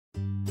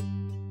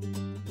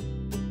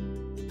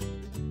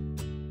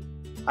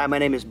Hi, my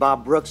name is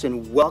Bob Brooks,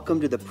 and welcome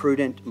to the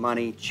Prudent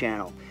Money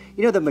Channel.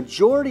 You know, the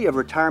majority of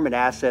retirement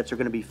assets are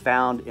going to be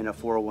found in a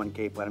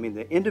 401k plan. I mean,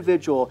 the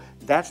individual,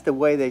 that's the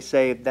way they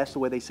save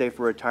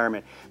for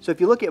retirement. So if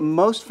you look at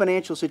most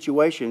financial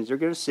situations, they're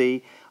going to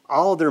see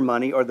all of their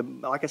money, or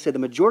like I said, the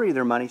majority of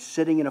their money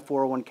sitting in a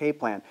 401k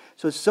plan.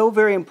 So it's so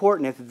very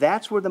important, if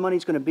that's where the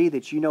money's going to be,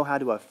 that you know how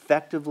to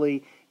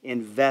effectively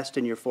invest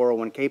in your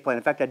 401k plan.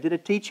 In fact, I did a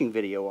teaching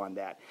video on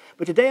that.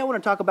 But today I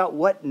want to talk about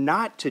what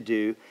not to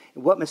do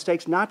and what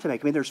mistakes not to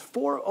make. I mean, there's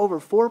over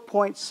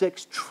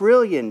 $4.6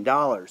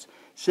 trillion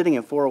sitting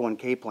in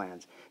 401k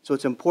plans. So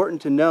it's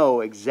important to know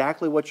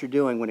exactly what you're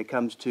doing when it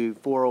comes to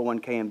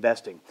 401k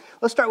investing.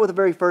 Let's start with the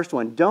very first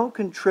one. Don't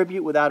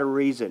contribute without a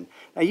reason.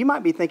 Now, you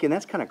might be thinking,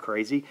 that's kind of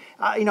crazy.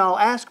 I'll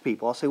ask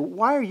people, I'll say,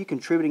 why are you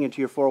contributing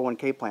into your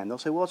 401k plan? They'll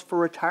say, well, it's for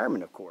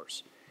retirement, of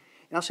course.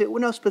 And I'll say,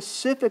 well, no,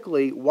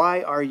 specifically,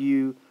 why are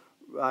you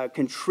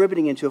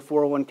contributing into a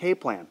 401k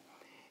plan?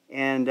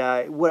 And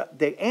what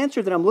the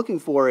answer that I'm looking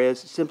for is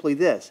simply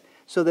this: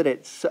 so that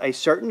at a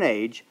certain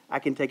age, I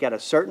can take out a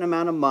certain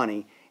amount of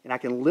money, and I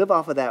can live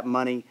off of that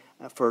money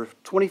for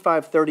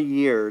 25, 30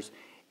 years,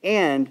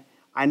 and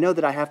I know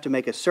that I have to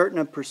make a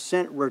certain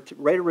percent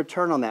rate of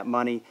return on that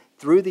money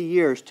through the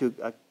years to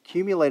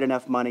accumulate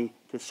enough money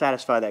to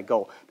satisfy that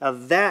goal. Now,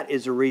 that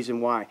is the reason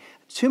why.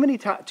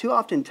 Too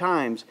often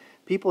times,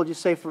 people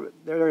just say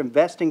they're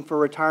investing for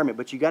retirement,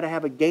 but you got to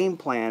have a game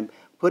plan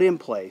put in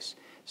place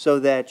so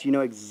that you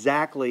know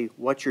exactly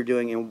what you're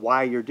doing and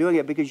why you're doing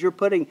it, because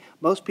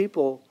most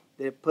people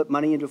that put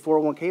money into a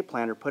 401k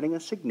plan are putting a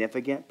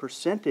significant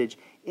percentage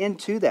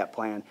into that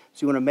plan.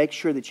 So you want to make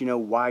sure that you know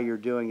why you're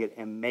doing it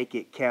and make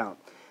it count.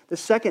 The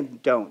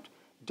second,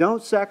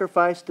 don't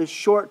sacrifice the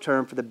short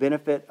term for the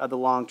benefit of the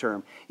long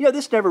term. You know,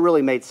 this never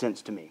really made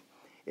sense to me.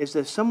 Is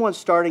that someone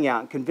starting out,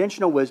 and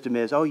conventional wisdom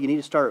is, you need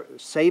to start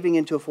saving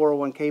into a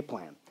 401k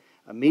plan.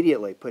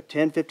 Immediately, put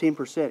 10,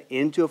 15%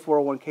 into a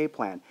 401k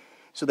plan.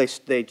 So they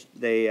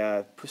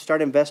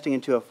start investing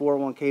into a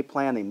 401k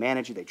plan, they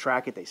manage it, they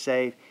track it, they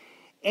save,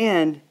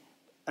 and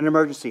an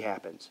emergency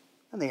happens.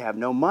 And they have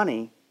no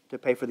money to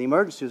pay for the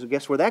emergency, so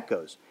guess where that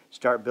goes?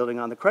 Start building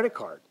on the credit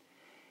card.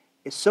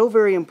 It's so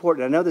very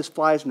important. I know this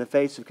flies in the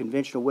face of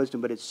conventional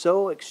wisdom, but it's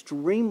so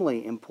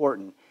extremely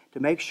important to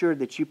make sure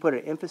that you put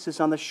an emphasis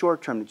on the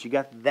short term, that you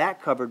got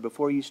that covered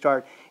before you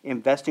start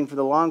investing for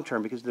the long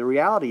term. Because the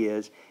reality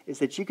is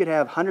that you could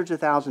have hundreds of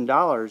thousands of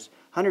dollars,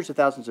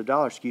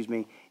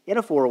 in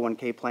a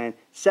 401k plan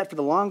set for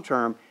the long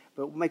term,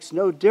 but it makes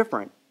no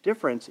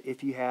difference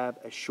if you have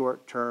a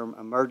short-term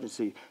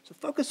emergency. So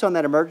focus on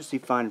that emergency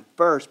fund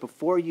first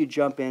before you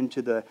jump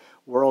into the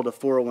world of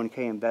 401k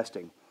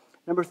investing.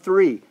 Number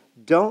 3,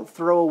 don't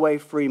throw away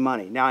free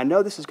money. Now, I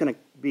know this is going to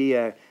be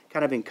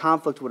kind of in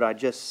conflict with what I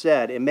just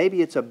said, and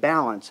maybe it's a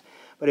balance,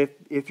 but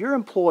if your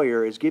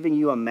employer is giving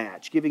you a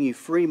match, giving you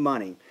free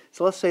money,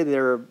 so let's say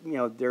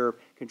they're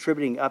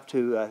contributing up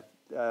to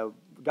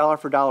dollar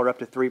for dollar up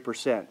to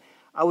 3%.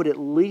 I would at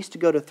least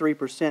go to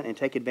 3% and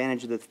take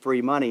advantage of the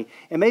free money.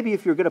 And maybe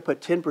if you're going to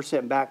put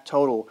 10% back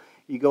total,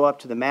 you go up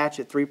to the match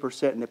at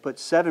 3% and they put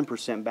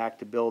 7% back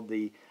to build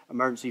the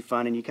emergency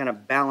fund, and you kind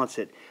of balance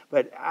it.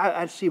 But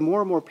I see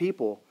more and more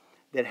people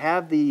that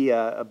have the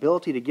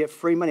ability to get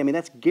free money. I mean,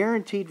 that's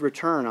guaranteed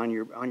return on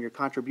your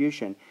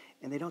contribution,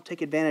 and they don't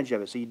take advantage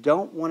of it. So you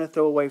don't want to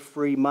throw away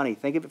free money.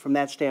 Think of it from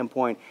that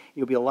standpoint.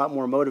 You'll be a lot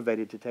more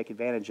motivated to take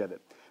advantage of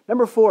it.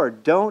 Number 4,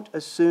 don't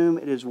assume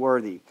it is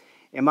worthy.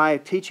 In my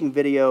teaching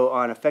video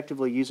on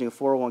effectively using a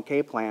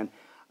 401k plan,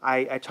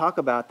 I talk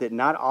about that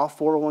not all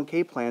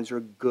 401k plans are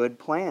good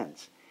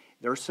plans.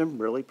 There are some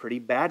really pretty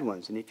bad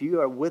ones. And if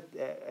you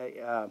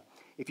are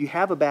if you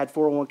have a bad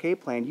 401k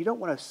plan, you don't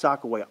want to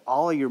sock away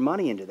all of your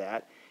money into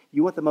that.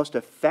 You want the most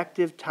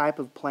effective type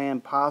of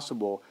plan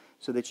possible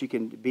so that you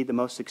can be the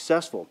most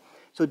successful.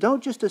 So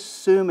don't just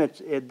assume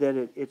that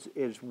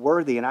it's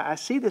worthy. And I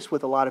see this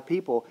with a lot of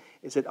people,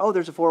 is that,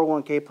 there's a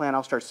 401k plan,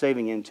 I'll start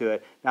saving into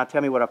it. Now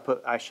tell me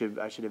what I should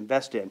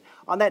invest in.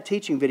 On that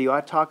teaching video, I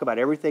talk about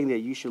everything that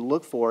you should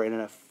look for in an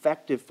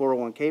effective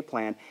 401k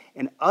plan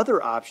and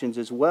other options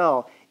as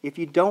well if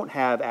you don't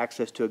have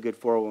access to a good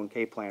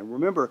 401k plan.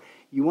 Remember,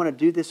 you want to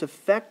do this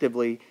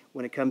effectively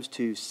when it comes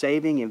to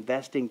saving,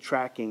 investing,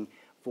 tracking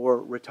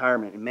for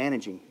retirement and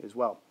managing as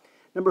well.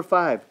 Number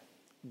 5,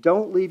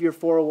 don't leave your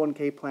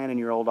 401k plan in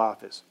your old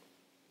office.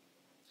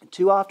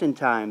 Too often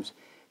times,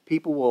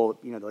 people will,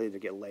 they'll either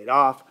get laid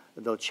off,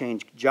 or they'll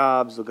change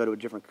jobs, they'll go to a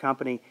different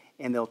company,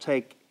 and they'll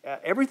take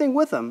everything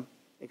with them,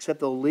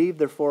 except they'll leave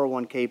their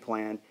 401k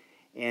plan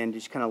and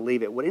just kind of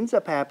leave it. What ends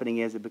up happening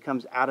is it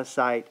becomes out of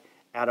sight,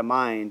 out of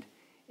mind,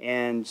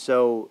 and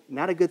so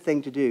not a good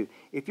thing to do.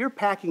 If you're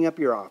packing up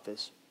your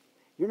office,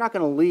 you're not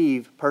going to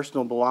leave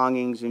personal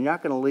belongings, and you're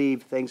not going to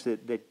leave things that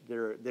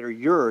are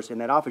yours in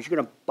that office. You're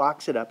going to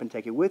box it up and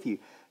take it with you.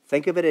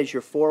 Think of it as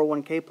your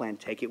 401k plan.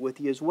 Take it with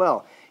you as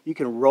well. You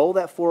can roll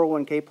that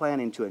 401k plan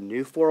into a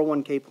new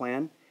 401k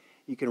plan.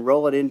 You can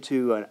roll it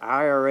into an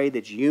IRA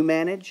that you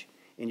manage,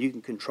 and you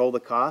can control the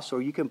costs,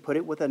 or you can put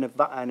it with an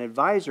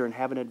advisor and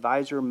have an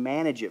advisor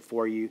manage it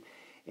for you.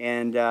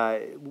 And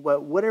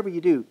whatever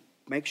you do,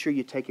 make sure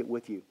you take it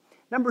with you.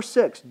 Number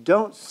 6,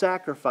 don't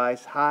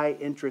sacrifice high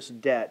interest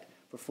debt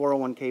for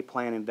 401k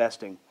plan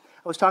investing.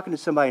 I was talking to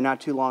somebody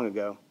not too long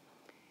ago,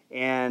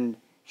 and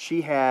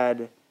she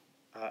had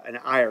an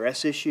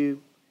IRS issue,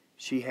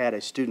 she had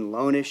a student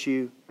loan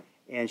issue,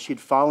 and she'd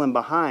fallen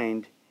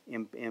behind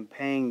in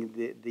paying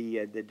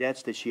the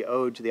debts that she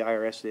owed to the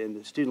IRS and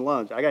the student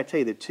loans. I got to tell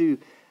you,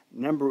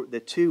 the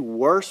two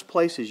worst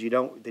places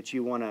that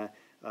you want to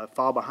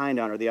fall behind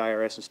on are the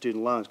IRS and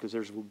student loans, because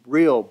there's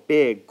real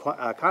big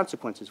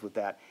consequences with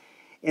that.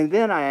 And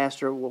then I asked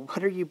her, well,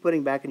 what are you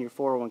putting back in your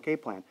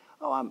 401k plan?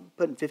 Oh, I'm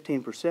putting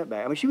 15%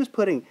 back. I mean, she was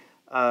putting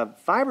 $500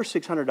 or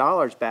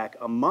 $600 back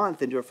a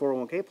month into her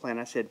 401k plan.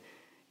 I said,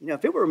 you know,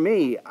 if it were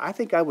me, I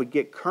think I would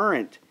get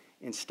current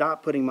and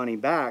stop putting money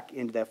back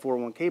into that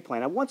 401k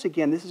plan. Now, once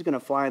again, this is going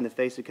to fly in the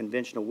face of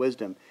conventional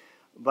wisdom,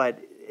 but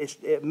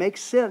it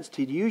makes sense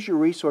to use your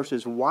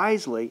resources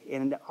wisely,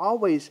 and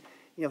always,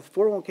 you know,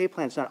 401k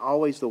plan is not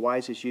always the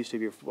wisest use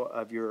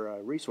of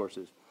your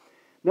resources.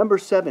 Number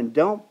 7,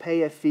 don't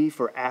pay a fee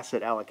for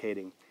asset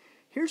allocating.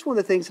 Here's one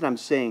of the things that I'm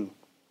seeing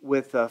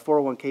with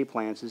 401k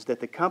plans is that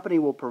the company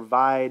will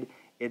provide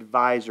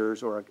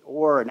advisors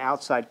or an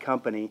outside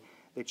company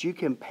that you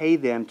can pay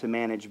them to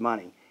manage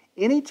money.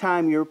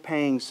 Anytime you're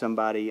paying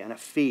somebody a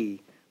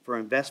fee for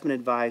investment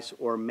advice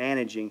or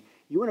managing,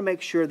 you want to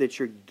make sure that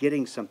you're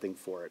getting something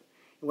for it.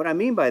 And what I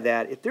mean by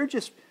that, if they're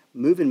just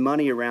moving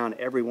money around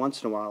every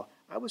once in a while,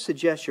 I would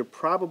suggest you're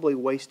probably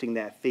wasting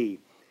that fee.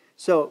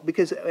 So,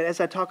 because as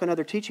I talk on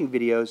other teaching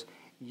videos,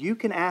 you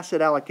can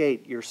asset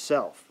allocate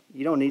yourself.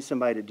 You don't need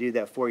somebody to do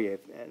that for you,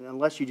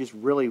 unless you just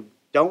really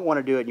don't want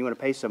to do it and you want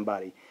to pay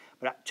somebody.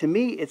 But to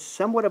me, it's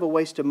somewhat of a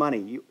waste of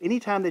money.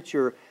 Anytime that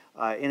you're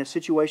in a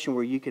situation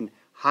where you can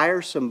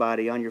hire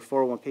somebody on your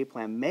 401k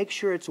plan, make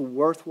sure it's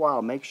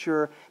worthwhile. Make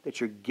sure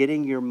that you're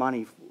getting your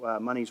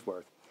money's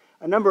worth.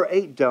 Number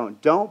 8,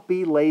 don't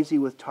be lazy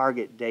with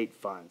target date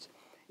funds.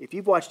 If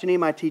you've watched any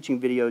of my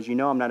teaching videos, you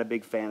know I'm not a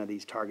big fan of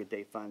these target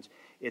date funds.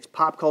 It's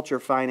pop culture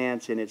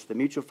finance, and it's the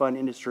mutual fund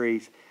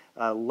industry's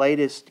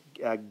latest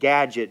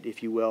gadget,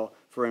 if you will,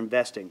 for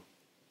investing.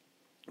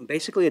 And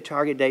basically, a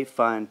target date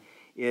fund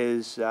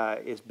is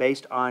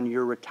based on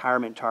your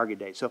retirement target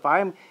date. So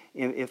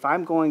if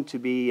I'm going to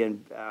be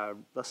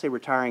let's say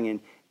retiring in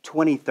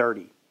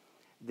 2030,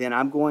 then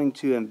I'm going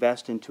to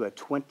invest into a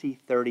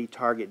 2030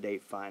 target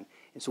date fund.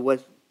 And so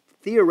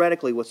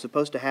theoretically what's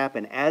supposed to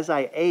happen as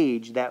I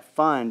age, that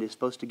fund is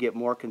supposed to get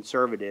more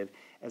conservative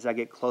as I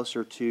get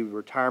closer to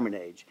retirement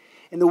age.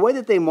 And the way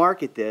that they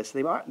market this,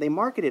 they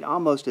market it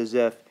almost as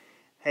if,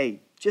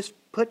 hey, just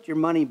put your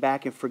money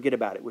back and forget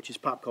about it, which is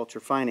pop culture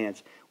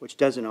finance, which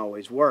doesn't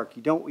always work.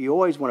 You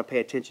always want to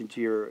pay attention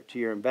to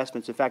your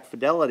investments. In fact,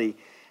 Fidelity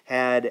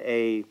had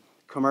a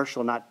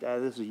commercial,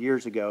 this was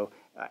years ago,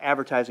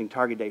 advertising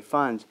target date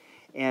funds,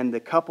 and the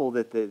couple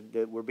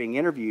that were being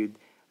interviewed,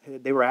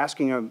 they were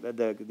asking her,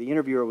 the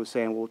interviewer was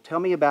saying, well, tell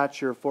me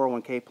about your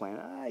 401k plan.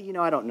 You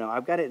know, I don't know.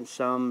 I've got it in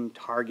some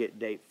target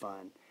date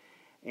fund,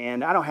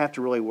 and I don't have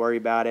to really worry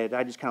about it.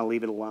 I just kind of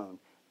leave it alone.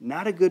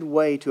 Not a good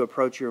way to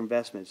approach your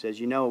investments. As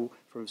you know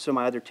from some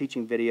of my other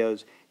teaching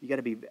videos, you got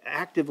to be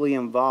actively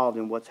involved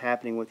in what's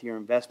happening with your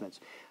investments.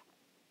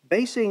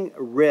 Basing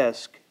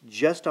risk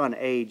just on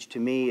age, to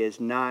me, is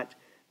not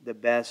the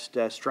best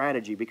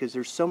strategy, because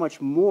there's so much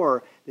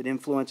more that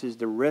influences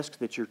the risk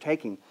that you're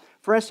taking.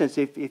 For instance,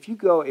 if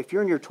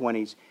you're in your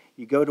 20s,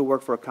 you go to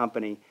work for a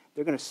company,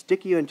 they're going to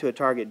stick you into a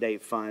target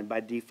date fund by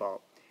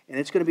default. And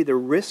it's going to be the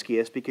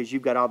riskiest because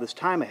you've got all this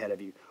time ahead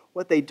of you.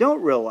 What they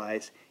don't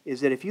realize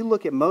is that if you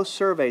look at most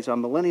surveys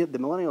on the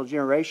millennial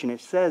generation, it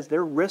says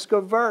they're risk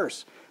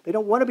averse. They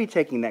don't want to be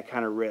taking that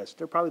kind of risk.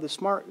 They're probably the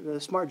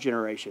smart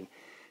generation.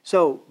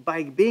 So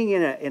by being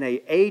in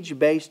a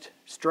age-based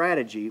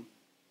strategy,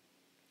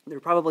 they're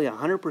probably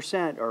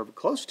 100% or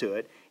close to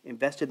it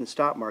invested in the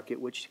stock market,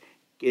 which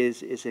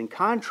is in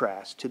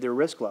contrast to their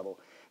risk level.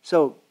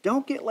 So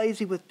don't get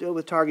lazy with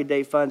target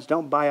date funds.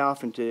 Don't buy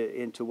off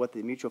into what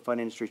the mutual fund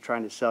industry is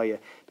trying to sell you,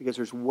 because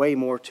there's way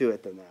more to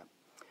it than that.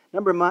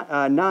 Number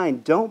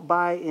 9, don't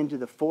buy into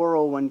the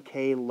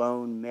 401k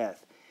loan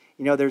myth.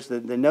 You know, there's the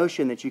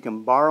notion that you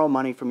can borrow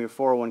money from your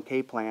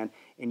 401k plan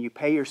and you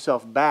pay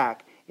yourself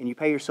back, and you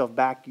pay yourself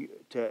back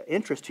to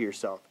interest to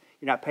yourself.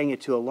 You're not paying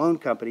it to a loan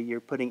company.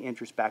 You're putting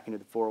interest back into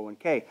the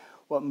 401k.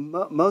 What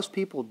most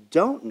people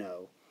don't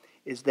know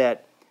is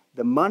that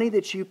the money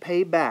that you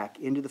pay back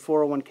into the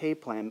 401k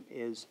plan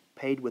is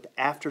paid with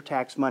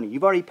after-tax money.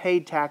 You've already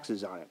paid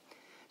taxes on it.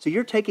 So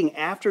you're taking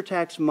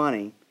after-tax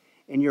money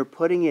and you're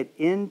putting it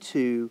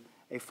into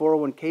a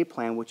 401k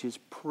plan, which is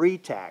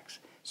pre-tax.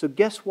 So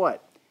guess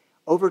what?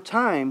 Over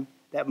time,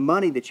 that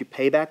money that you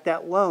pay back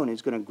that loan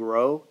is going to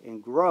grow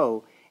and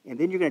grow, and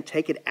then you're going to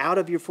take it out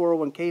of your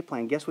 401k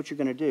plan. Guess what you're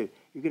going to do?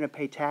 You're going to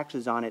pay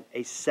taxes on it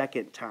a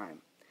second time.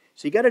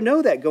 So you got to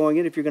know that going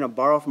in if you're going to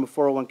borrow from a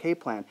 401k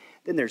plan.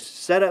 Then there's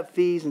setup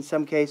fees in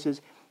some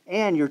cases,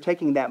 and you're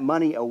taking that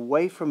money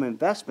away from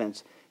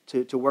investments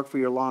to work for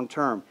your long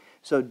term.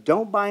 So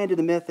don't buy into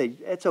the myth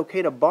that it's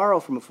okay to borrow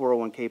from a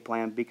 401k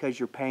plan because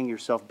you're paying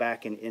yourself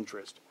back in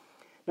interest.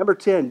 Number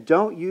 10,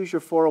 don't use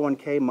your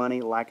 401k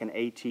money like an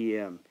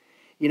ATM.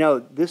 You know,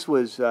 this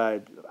was,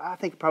 I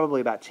think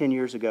probably about 10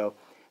 years ago,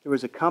 there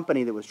was a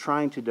company that was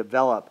trying to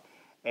develop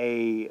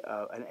an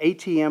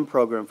ATM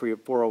program for your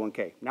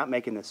 401k. Not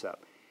making this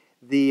up,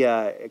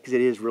 because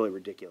it is really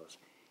ridiculous.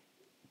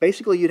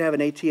 Basically, you'd have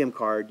an ATM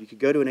card. You could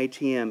go to an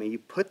ATM and you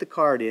put the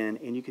card in,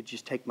 and you could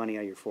just take money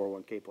out of your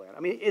 401k plan. I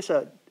mean, it's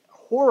a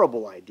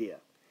horrible idea.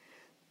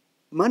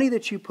 Money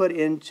that you put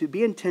into,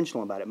 be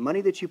intentional about it.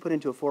 Money that you put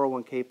into a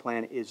 401k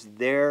plan is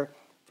there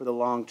for the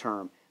long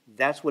term.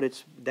 That's what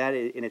and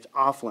it's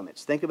off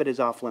limits. Think of it as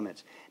off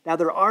limits. Now,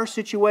 there are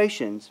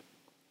situations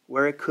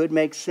where it could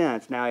make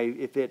sense. Now,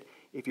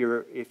 if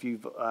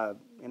you've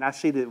and I've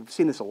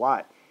seen this a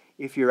lot.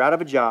 If you're out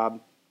of a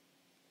job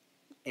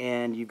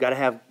and you've got to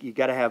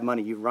have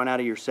money, you've run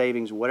out of your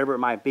savings, whatever it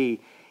might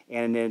be,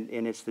 and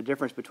it's the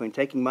difference between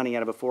taking money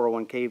out of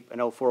an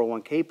old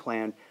 401k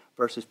plan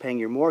versus paying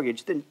your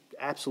mortgage, then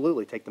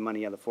absolutely take the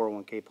money out of the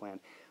 401k plan.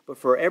 But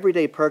for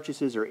everyday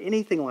purchases or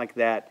anything like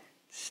that,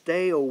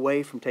 stay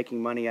away from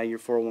taking money out of your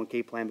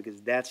 401k plan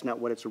because that's not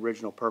what its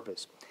original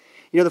purpose.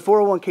 You know, the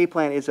 401k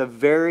plan is a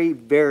very,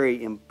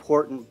 very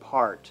important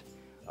part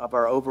of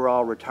our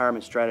overall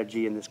retirement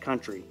strategy in this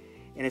country.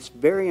 And it's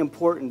very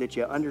important that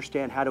you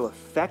understand how to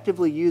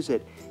effectively use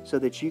it so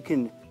that you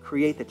can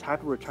create the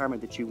type of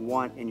retirement that you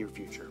want in your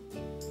future.